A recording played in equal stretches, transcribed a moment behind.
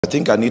I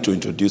think I need to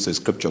introduce a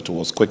scripture to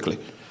us quickly.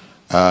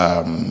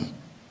 Come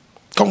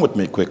with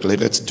me quickly.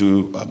 Let's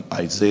do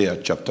Isaiah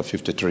chapter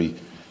 53.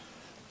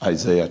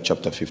 Isaiah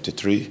chapter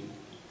 53.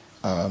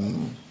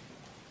 We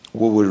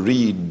will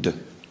read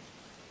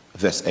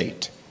verse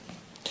 8.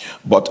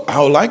 But I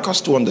would like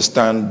us to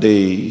understand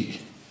the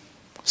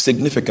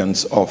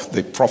significance of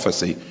the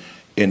prophecy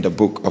in the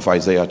book of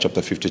Isaiah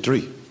chapter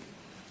 53.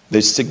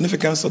 The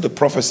significance of the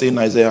prophecy in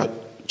Isaiah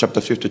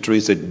chapter 53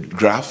 is a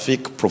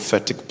graphic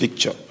prophetic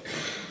picture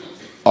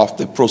of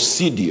the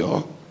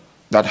procedure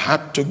that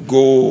had to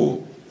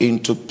go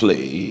into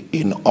play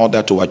in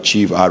order to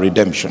achieve our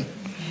redemption.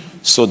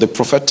 So the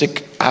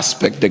prophetic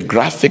aspect, the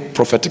graphic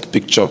prophetic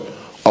picture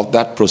of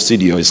that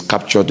procedure is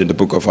captured in the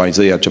book of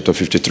Isaiah chapter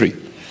 53.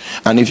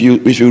 And if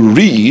you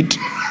read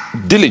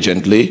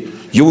diligently,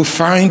 you will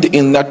find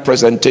in that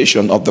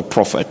presentation of the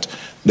prophet,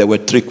 there were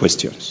three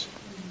questions.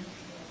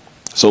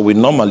 So we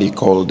normally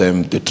call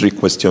them the three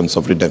questions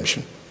of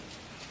redemption.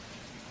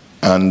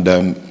 And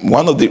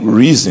one of the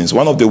reasons,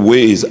 one of the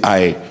ways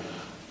I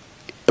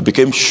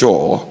became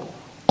sure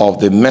of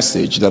the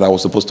message that I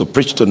was supposed to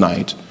preach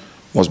tonight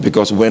was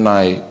because when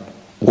I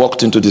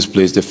walked into this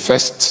place, the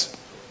first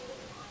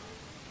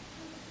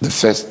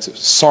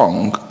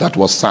song that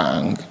was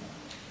sang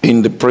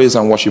in the praise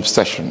and worship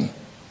session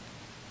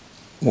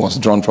was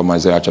drawn from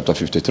Isaiah chapter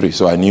 53.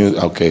 So I knew,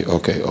 okay,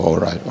 all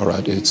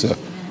right, it's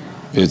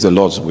the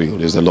Lord's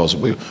will, it's the Lord's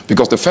will.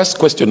 Because the first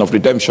question of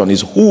redemption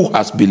is, who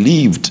has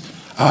believed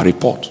our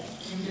report?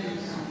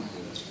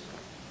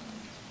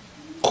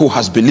 Who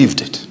has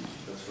believed it?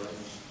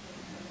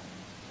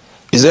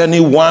 Is there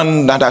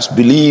anyone that has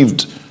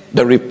believed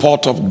the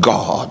report of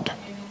God?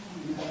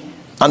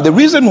 And the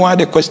reason why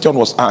the question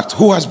was asked,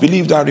 who has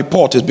believed our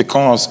report, is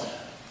because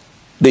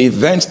the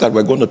events that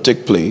were going to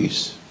take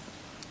place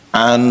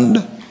and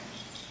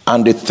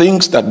the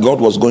things that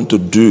God was going to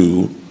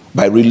do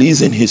by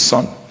releasing his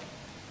son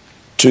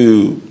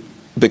to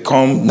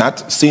become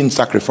that sin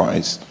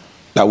sacrifice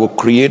that will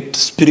create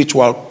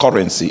spiritual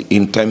currency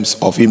in terms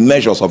of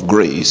measures of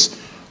grace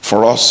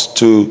for us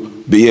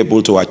to be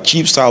able to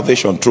achieve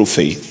salvation through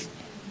faith.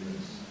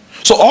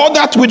 So all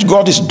that which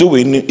God is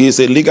doing is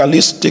a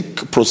legalistic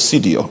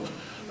procedure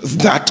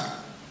that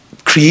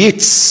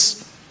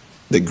creates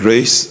the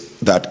grace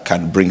that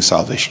can bring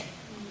salvation.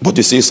 But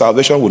you see,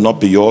 salvation will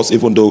not be yours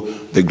even though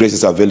the grace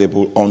is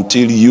available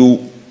until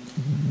you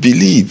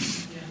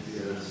believe.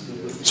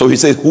 So he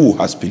says, who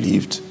has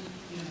believed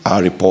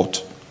our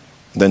report?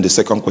 Then the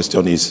second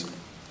question is,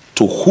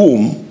 to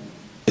whom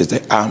is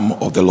the arm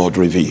of the Lord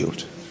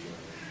revealed?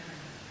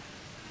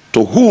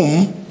 To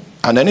whom,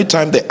 and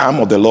anytime the arm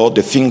of the Lord,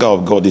 the finger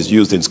of God, is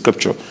used in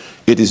scripture,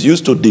 it is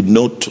used to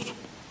denote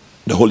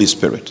the Holy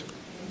Spirit.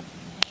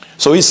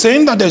 So he's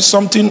saying that there's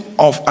something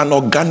of an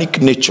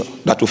organic nature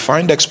that will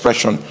find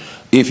expression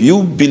if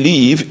you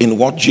believe in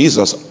what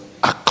Jesus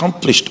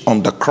accomplished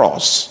on the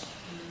cross.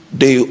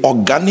 The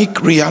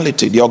organic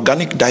reality, the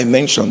organic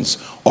dimensions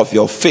of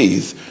your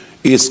faith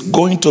is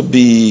going to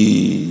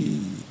be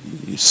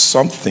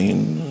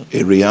something,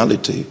 a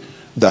reality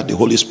that the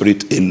Holy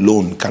Spirit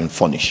alone can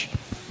furnish.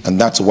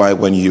 And that's why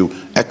when you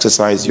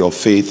exercise your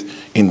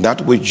faith in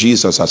that which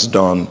Jesus has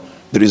done,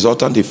 the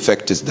resultant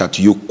effect is that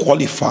you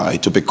qualify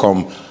to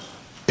become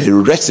a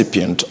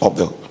recipient of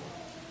the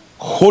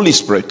Holy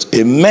Spirit,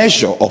 a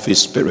measure of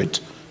his spirit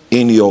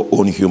in your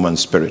own human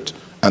spirit.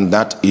 And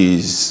that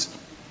is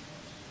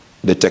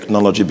the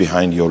technology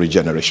behind your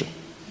regeneration.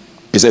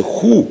 He said,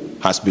 who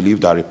has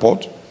believed our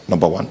report?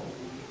 Number one.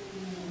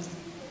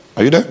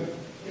 Are you there?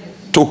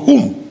 Yes. To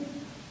whom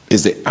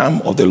is the arm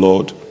of the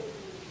Lord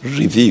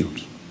revealed?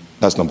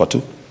 That's number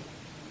two.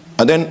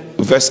 And then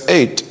verse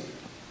 8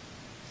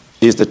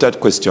 is the third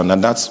question,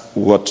 and that's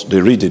what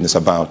the reading is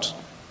about.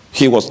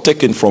 He was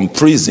taken from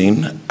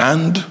prison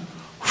and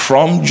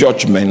from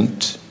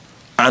judgment,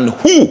 and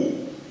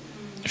who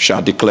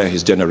shall declare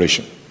his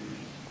generation?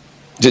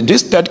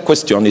 This third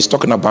question is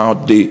talking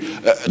about the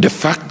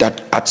fact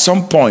that at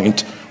some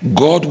point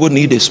God will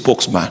need a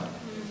spokesman.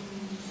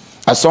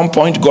 At some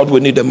point God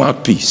will need a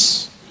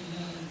mouthpiece.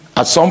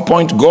 At some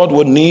point God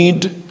will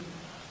need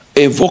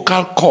a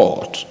vocal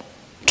cord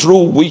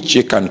through which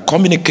he can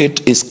communicate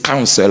his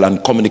counsel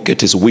and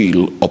communicate his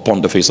will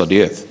upon the face of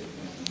the earth.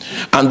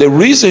 And the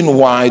reason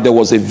why there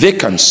was a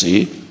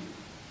vacancy,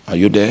 are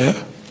you there?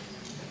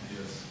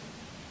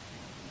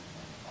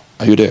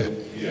 Are you there?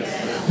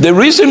 The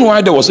reason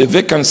why there was a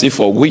vacancy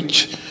for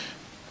which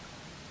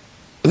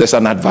there's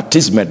an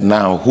advertisement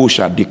now, who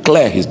shall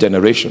declare his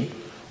generation,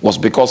 was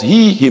because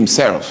he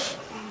himself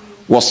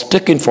was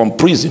taken from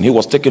prison. He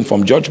was taken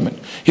from judgment.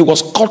 He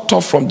was cut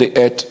off from the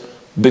earth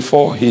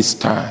before his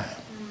time.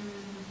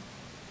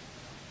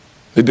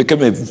 He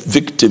became a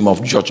victim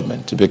of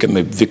judgment. He became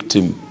a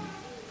victim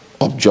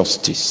of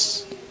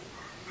justice.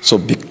 So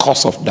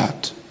because of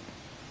that,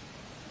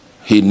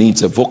 he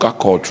needs a vocal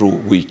cord through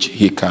which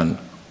he can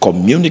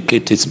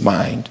communicate his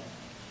mind.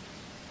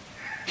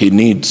 He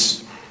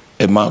needs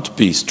a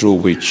mouthpiece through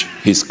which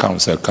his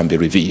counsel can be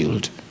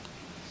revealed.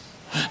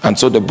 And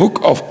so the book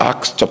of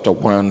Acts chapter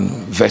 1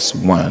 verse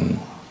 1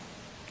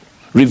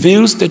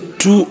 reveals the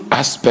two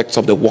aspects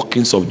of the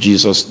workings of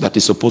Jesus that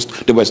is supposed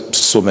to. There were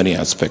so many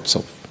aspects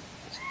of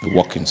the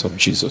workings of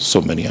Jesus,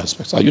 so many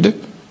aspects. Are you there?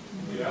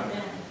 Yeah.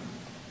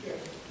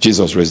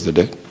 Jesus raised the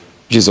dead.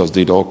 Jesus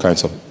did all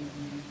kinds of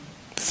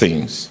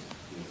things.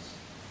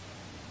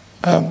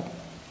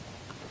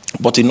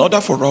 But in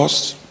order for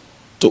us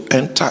to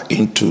enter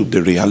into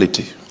the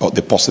reality or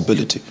the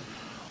possibility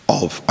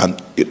of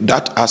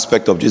that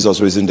aspect of Jesus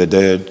raising the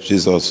dead,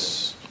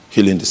 Jesus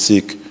healing the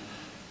sick,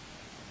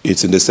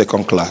 it's in the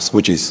second class,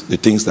 which is the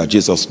things that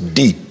Jesus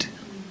did.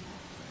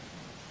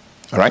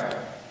 All right?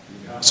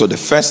 So the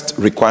first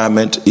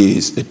requirement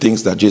is the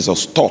things that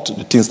Jesus taught,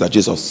 the things that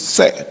Jesus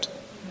said.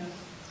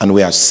 And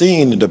we are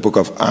seeing in the book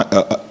of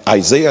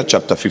Isaiah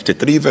chapter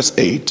 53 verse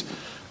 8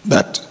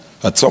 that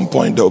at some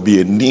point there will be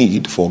a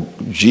need for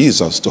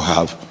Jesus to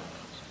have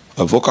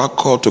a vocal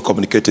cord to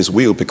communicate his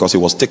will, because he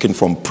was taken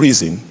from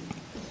prison,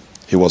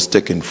 he was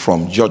taken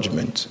from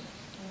judgment.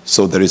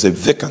 So there is a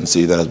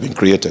vacancy that has been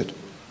created.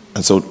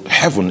 And so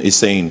heaven is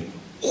saying,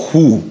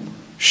 who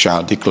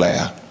shall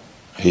declare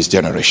his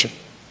generation?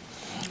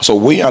 So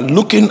we are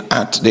looking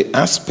at the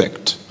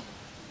aspect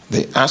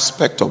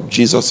of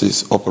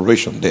Jesus'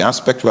 operation. The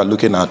aspect we are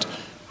looking at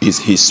is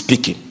his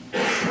speaking.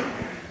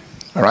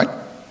 All right?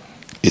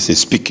 Is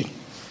his speaking.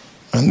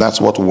 And that's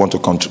what we want to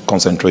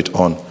concentrate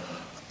on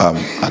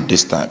at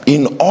this time.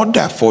 In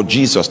order for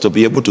Jesus to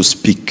be able to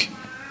speak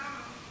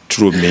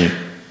through me,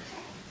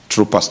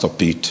 through Pastor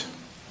Pete,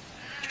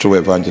 through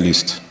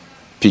Evangelist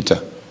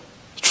Peter,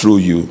 through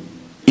you,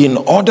 in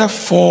order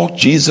for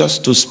Jesus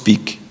to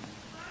speak,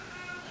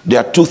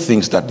 there are two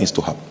things that needs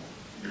to happen.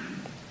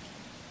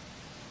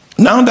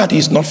 Now that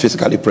he's not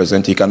physically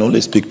present, he can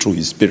only speak through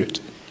his spirit.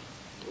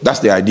 That's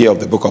the idea of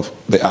the book of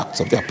the Acts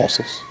of the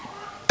Apostles.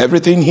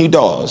 Everything he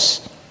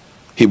does,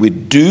 he will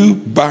do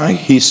by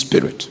his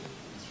spirit.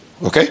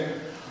 Okay?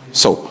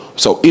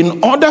 So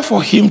in order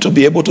for him to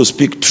be able to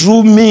speak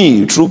through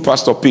me, through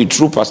Pastor Pete,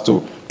 through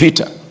Pastor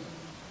Peter,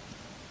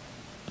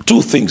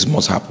 two things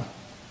must happen.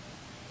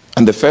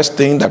 And the first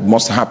thing that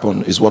must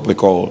happen is what we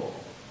call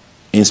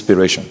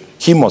inspiration.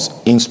 He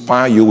must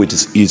inspire you with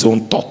his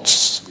own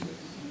thoughts.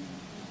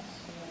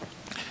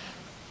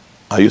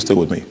 Are you still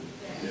with me?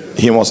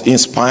 He must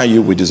inspire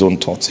you with his own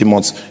thoughts. He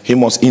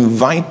must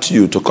invite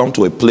you to come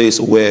to a place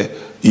where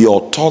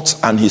your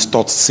thoughts and his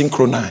thoughts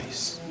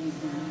synchronize.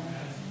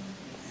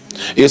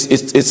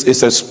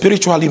 It's a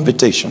spiritual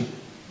invitation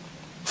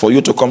for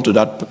you to come to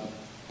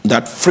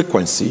that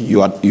frequency.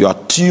 You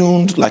are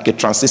tuned like a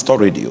transistor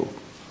radio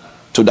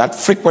to that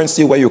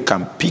frequency where you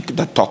can pick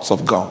the thoughts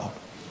of God.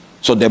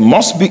 So there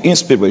must be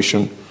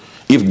inspiration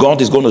if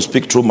God is going to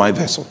speak through my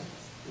vessel.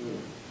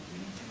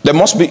 There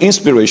must be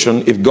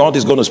inspiration if God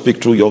is going to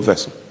speak through your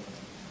vessel.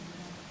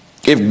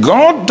 If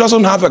God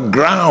doesn't have a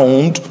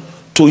ground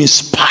to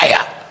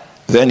inspire,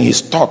 then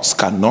his thoughts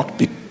cannot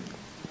be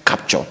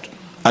captured.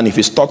 And if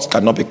his thoughts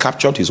cannot be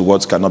captured, his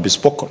words cannot be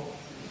spoken.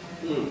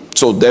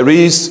 So there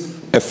is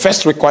a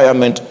first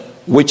requirement,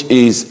 which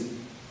is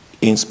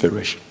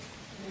inspiration.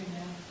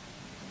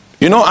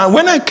 You know, and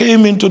when I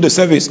came into the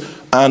service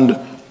and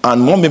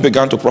mommy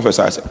began to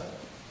prophesy, I said,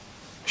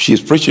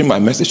 she's preaching my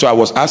message. So I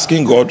was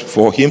asking God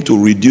for him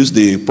to reduce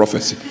the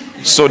prophecy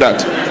so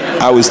that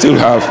I will still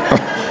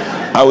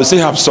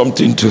have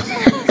something to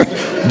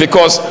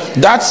because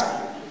that's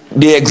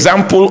the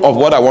example of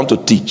what I want to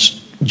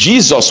teach.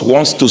 Jesus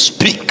wants to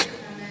speak.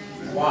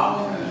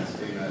 Wow.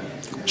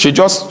 She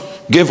just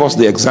gave us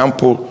the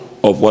example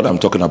of what I'm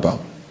talking about.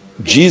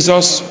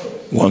 Jesus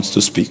wants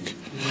to speak.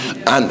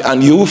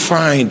 And you'll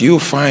find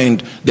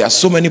there are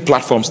so many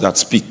platforms that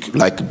speak,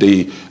 like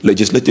the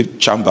legislative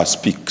chamber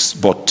speaks,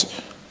 but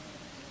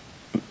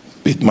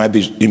it might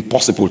be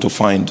impossible to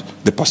find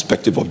the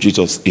perspective of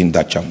Jesus in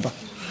that chamber.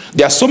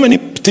 There are so many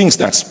things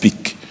that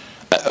speak.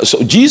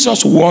 So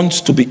Jesus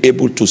wants to be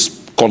able to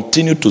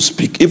continue to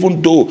speak,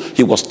 even though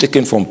he was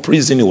taken from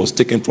prison, he was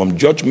taken from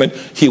judgment,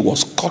 he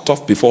was cut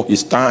off before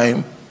his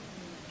time,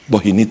 but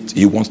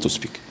he wants to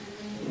speak.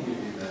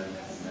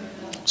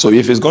 So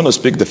if he's going to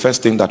speak, the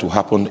first thing that will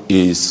happen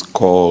is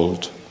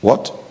called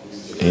what?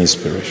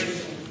 Inspiration.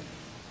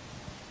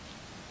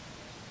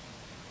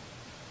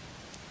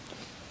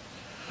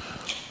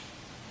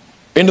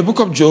 In the book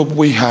of Job,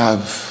 we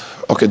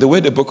have, the way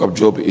the book of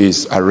Job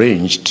is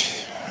arranged,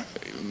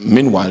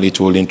 meanwhile, it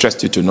will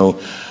interest you to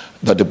know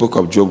that the book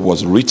of Job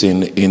was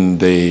written in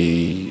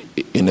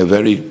a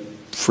very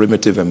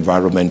primitive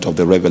environment of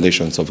the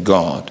revelations of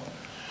God.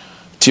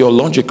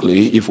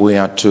 Theologically, if we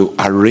are to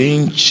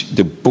arrange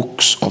the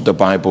books of the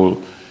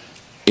Bible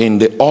in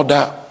the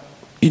order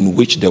in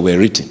which they were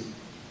written,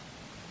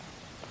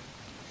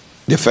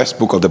 the first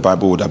book of the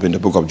Bible would have been the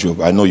book of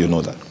Job. I know you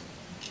know that.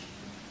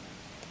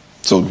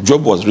 So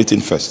Job was written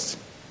first.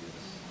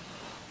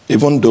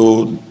 Even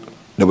though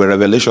there were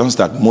revelations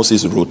that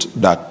Moses wrote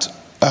that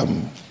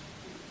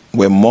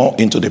were more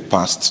into the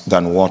past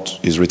than what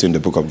is written in the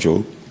book of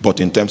Job, but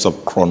in terms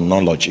of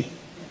chronology,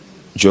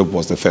 Job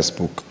was the first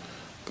book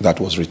that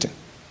was written.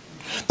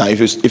 Now, if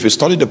you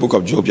study the book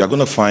of Job, you're going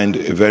to find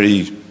a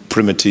very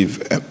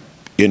primitive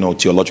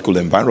theological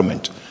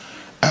environment.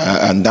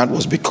 And that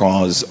was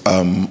because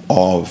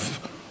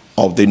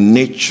of the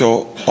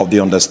nature of the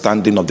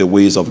understanding of the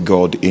ways of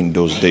God in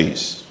those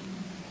days.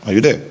 Are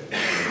you there?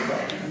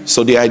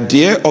 So the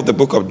idea of the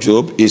book of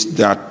Job is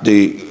that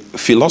the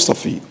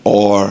philosophy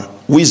or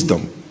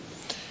wisdom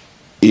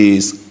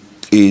is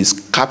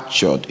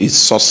captured, is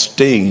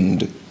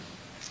sustained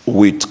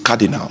with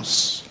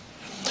cardinals.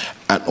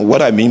 And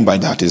what I mean by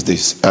that is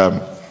this.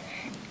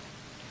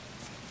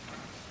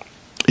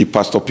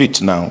 Pastor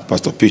Pitt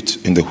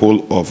in the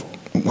whole of,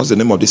 what's the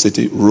name of the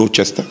city?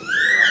 Rochester?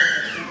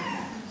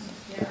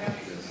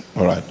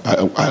 All right.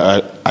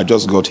 I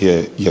just got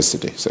here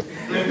yesterday.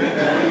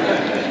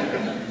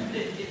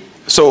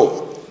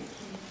 So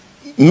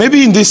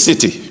maybe in this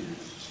city,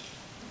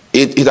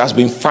 it has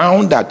been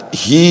found that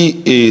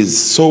he is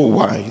so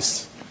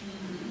wise.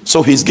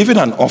 So he's given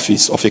an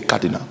office of a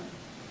cardinal.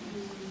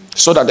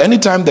 So that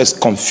anytime there's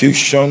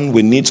confusion,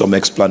 we need some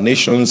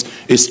explanations,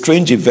 a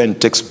strange event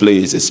takes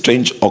place, a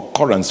strange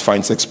occurrence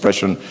finds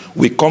expression,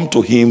 we come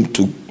to him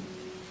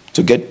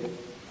to get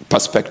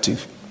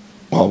perspective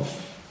of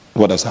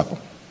what has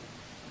happened.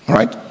 All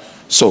right?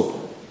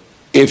 So,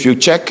 if you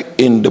check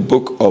in the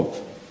book of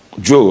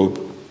Job,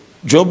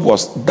 Job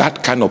was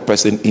that kind of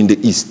person in the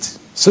East.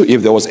 So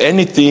if there was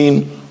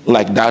anything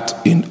like that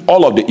in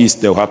all of the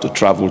East, they'll have to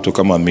travel to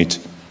come and meet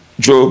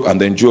Job,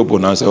 and then Job will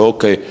now say,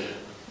 okay,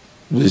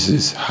 this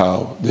is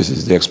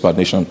the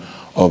explanation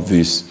of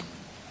this.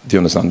 Do you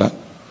understand that?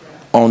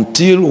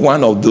 Until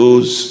one of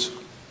those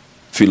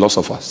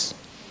philosophers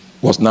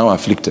was now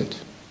afflicted.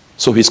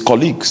 So his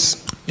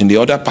colleagues in the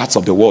other parts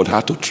of the world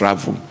had to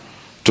travel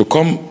to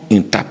come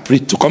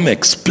interpret, to come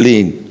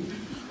explain.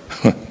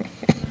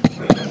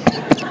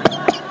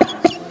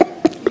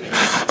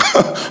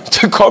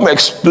 To come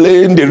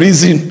explain the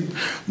reason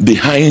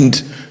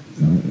behind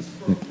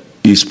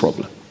his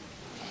problem.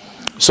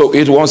 So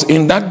it was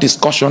in that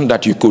discussion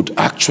that you could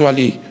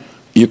actually,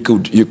 you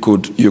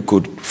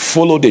could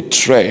follow the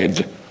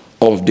thread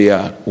of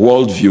their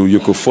worldview, you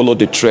could follow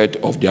the thread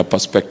of their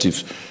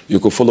perspectives, you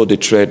could follow the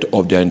thread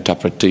of their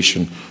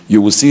interpretation.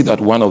 You will see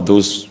that one of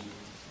those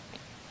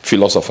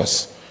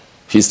philosophers,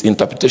 his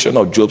interpretation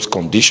of Job's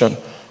condition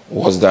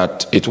was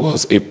that it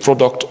was a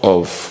product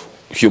of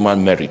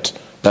human merit.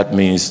 That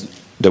means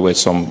there were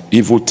some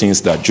evil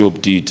things that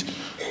Job did,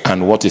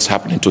 and what is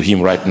happening to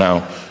him right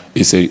now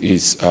is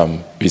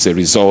a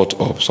result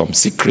of some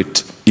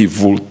secret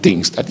evil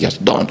things that he has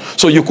done.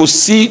 So you could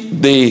see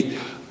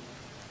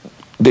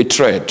the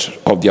thread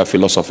of their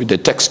philosophy, the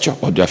texture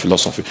of their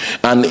philosophy.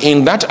 And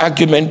in that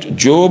argument,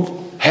 Job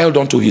held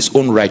on to his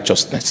own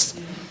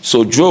righteousness.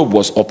 So Job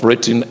was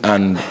operating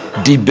and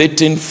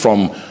debating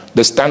from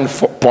the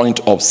standpoint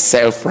of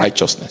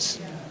self-righteousness.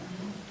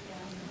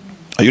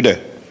 Are you there?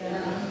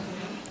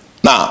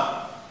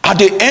 Now, at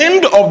the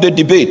end of the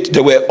debate, they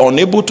were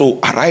unable to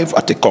arrive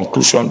at a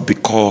conclusion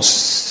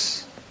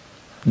because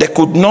they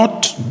could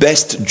not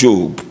best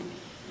Job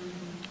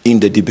in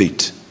the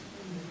debate.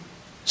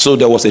 So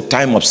there was a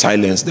time of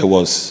silence, there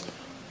was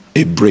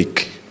a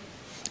break.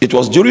 It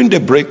was during the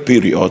break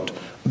period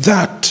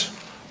that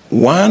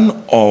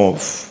one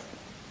of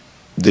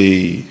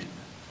the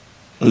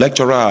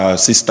lecturer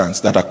assistants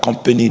that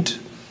accompanied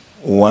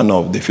one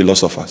of the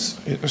philosophers,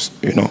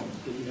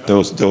 there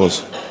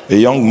was a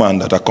young man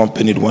that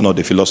accompanied one of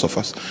the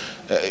philosophers.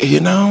 He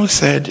now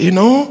said,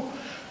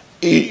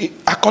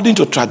 according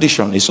to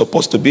tradition, it's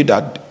supposed to be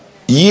that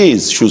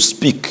years should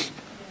speak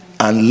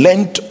and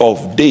length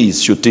of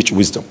days should teach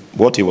wisdom.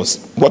 What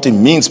he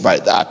means by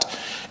that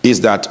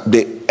is that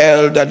the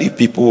elderly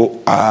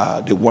people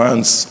are the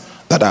ones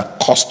that are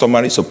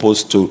customarily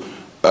supposed to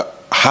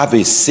have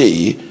a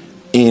say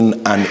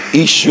in an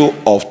issue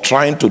of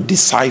trying to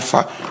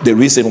decipher the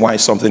reason why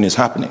something is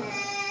happening.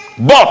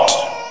 But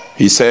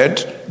he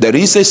said, there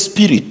is a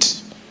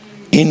spirit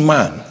in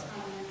man.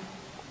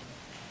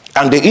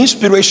 And the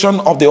inspiration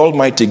of the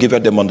Almighty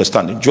giveth them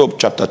understanding. Job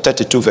chapter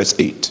 32 verse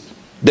 8.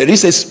 There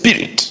is a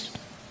spirit.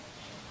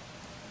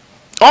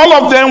 All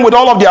of them, with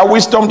all of their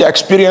wisdom, their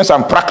experience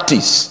and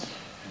practice,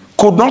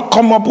 could not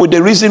come up with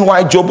the reason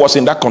why Job was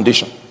in that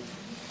condition.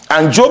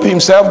 And Job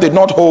himself did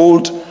not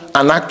hold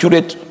an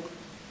accurate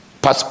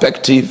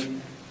perspective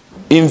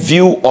in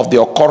view of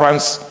the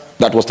occurrence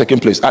that was taking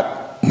place.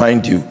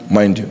 Mind you.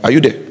 Are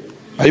you there?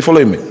 Are you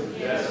following me?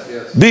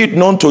 Yes. Be it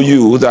known to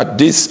you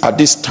that at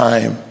this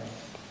time,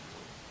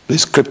 the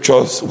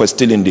scriptures were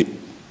still in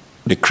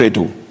the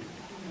cradle.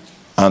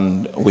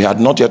 And we had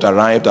not yet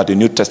arrived at the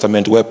New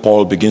Testament where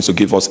Paul begins to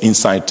give us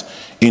insight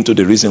into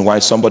the reason why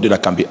somebody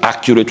that can be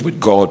accurate with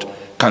God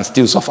can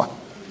still suffer.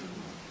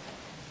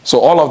 So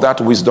all of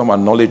that wisdom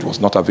and knowledge was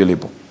not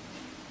available.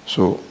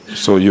 So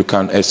you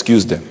can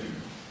excuse them.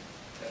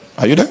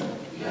 Are you there?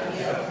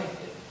 Yes.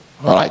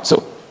 All right,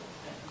 so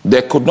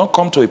they could not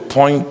come to a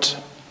point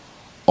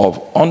of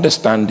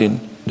understanding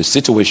the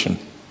situation,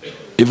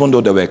 even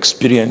though they were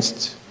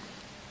experienced,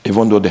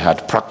 even though they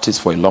had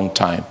practiced for a long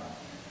time.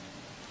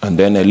 And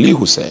then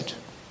Elihu said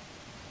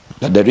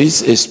that there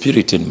is a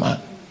spirit in man,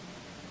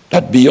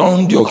 that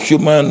beyond your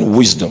human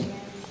wisdom,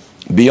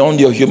 beyond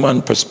your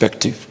human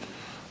perspective,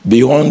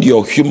 beyond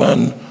your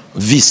human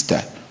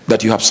vista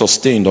that you have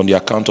sustained on the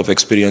account of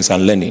experience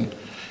and learning,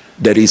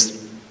 there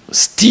is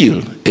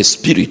still a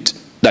spirit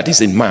that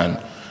is in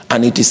man,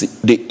 and it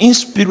is the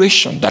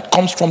inspiration that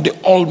comes from the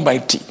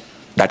Almighty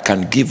that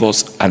can give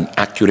us an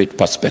accurate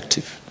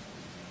perspective.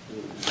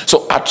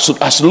 So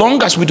as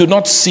long as we do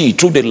not see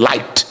through the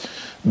light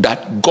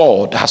that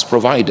God has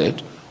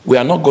provided, we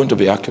are not going to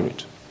be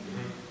accurate.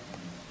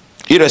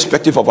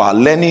 Irrespective of our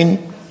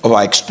learning, of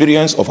our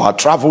experience, of our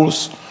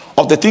travels,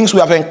 of the things we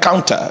have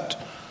encountered,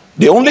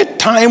 the only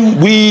time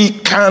we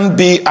can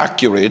be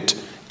accurate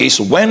is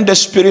when the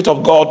Spirit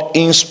of God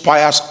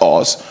inspires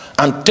us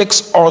and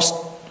takes us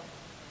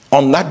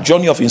on that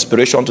journey of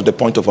inspiration to the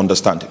point of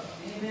understanding.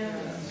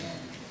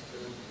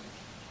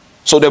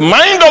 So the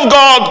mind of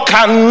God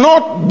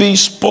cannot be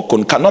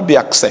spoken, cannot be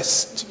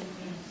accessed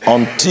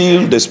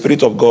until the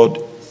Spirit of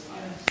God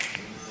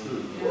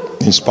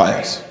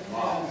inspires.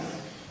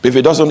 If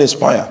it doesn't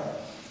inspire,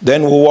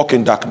 then we'll walk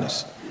in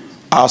darkness.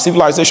 Our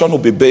civilization will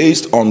be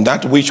based on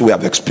that which we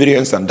have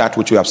experienced and that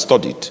which we have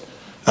studied.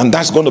 And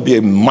that's going to be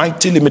a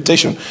mighty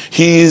limitation.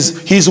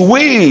 His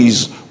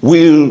ways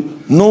will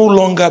no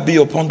longer be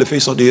upon the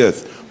face of the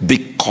earth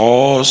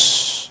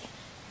because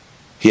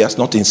he has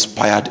not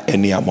inspired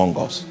any among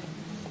us.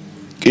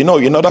 You know,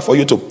 in order for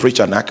you to preach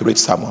an accurate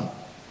sermon,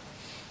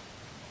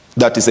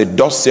 that is a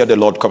thus saith the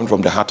Lord coming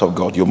from the heart of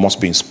God, you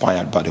must be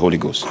inspired by the Holy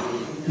Ghost.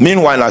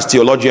 Meanwhile, as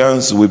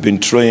theologians, we've been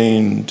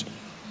trained.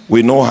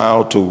 We know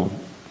how to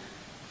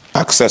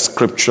access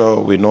scripture.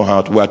 We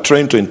are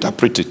trained to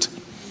interpret it.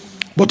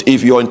 But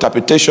if your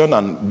interpretation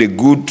and the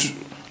good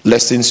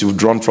lessons you've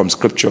drawn from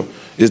scripture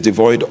is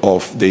devoid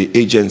of the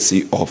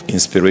agency of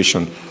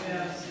inspiration,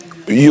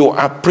 you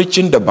are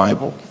preaching the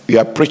Bible. You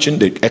are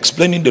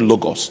explaining the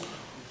Logos.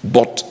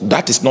 But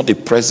that is not a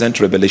present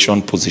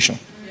revelation position.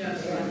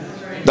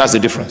 That's the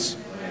difference.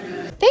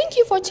 Thank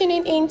you for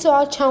tuning in to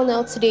our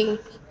channel today.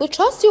 We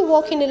trust you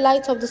walk in the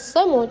light of the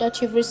sermon that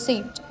you've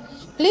received.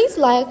 Please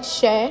like,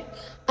 share,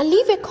 and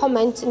leave a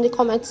comment in the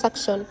comment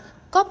section.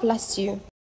 God bless you.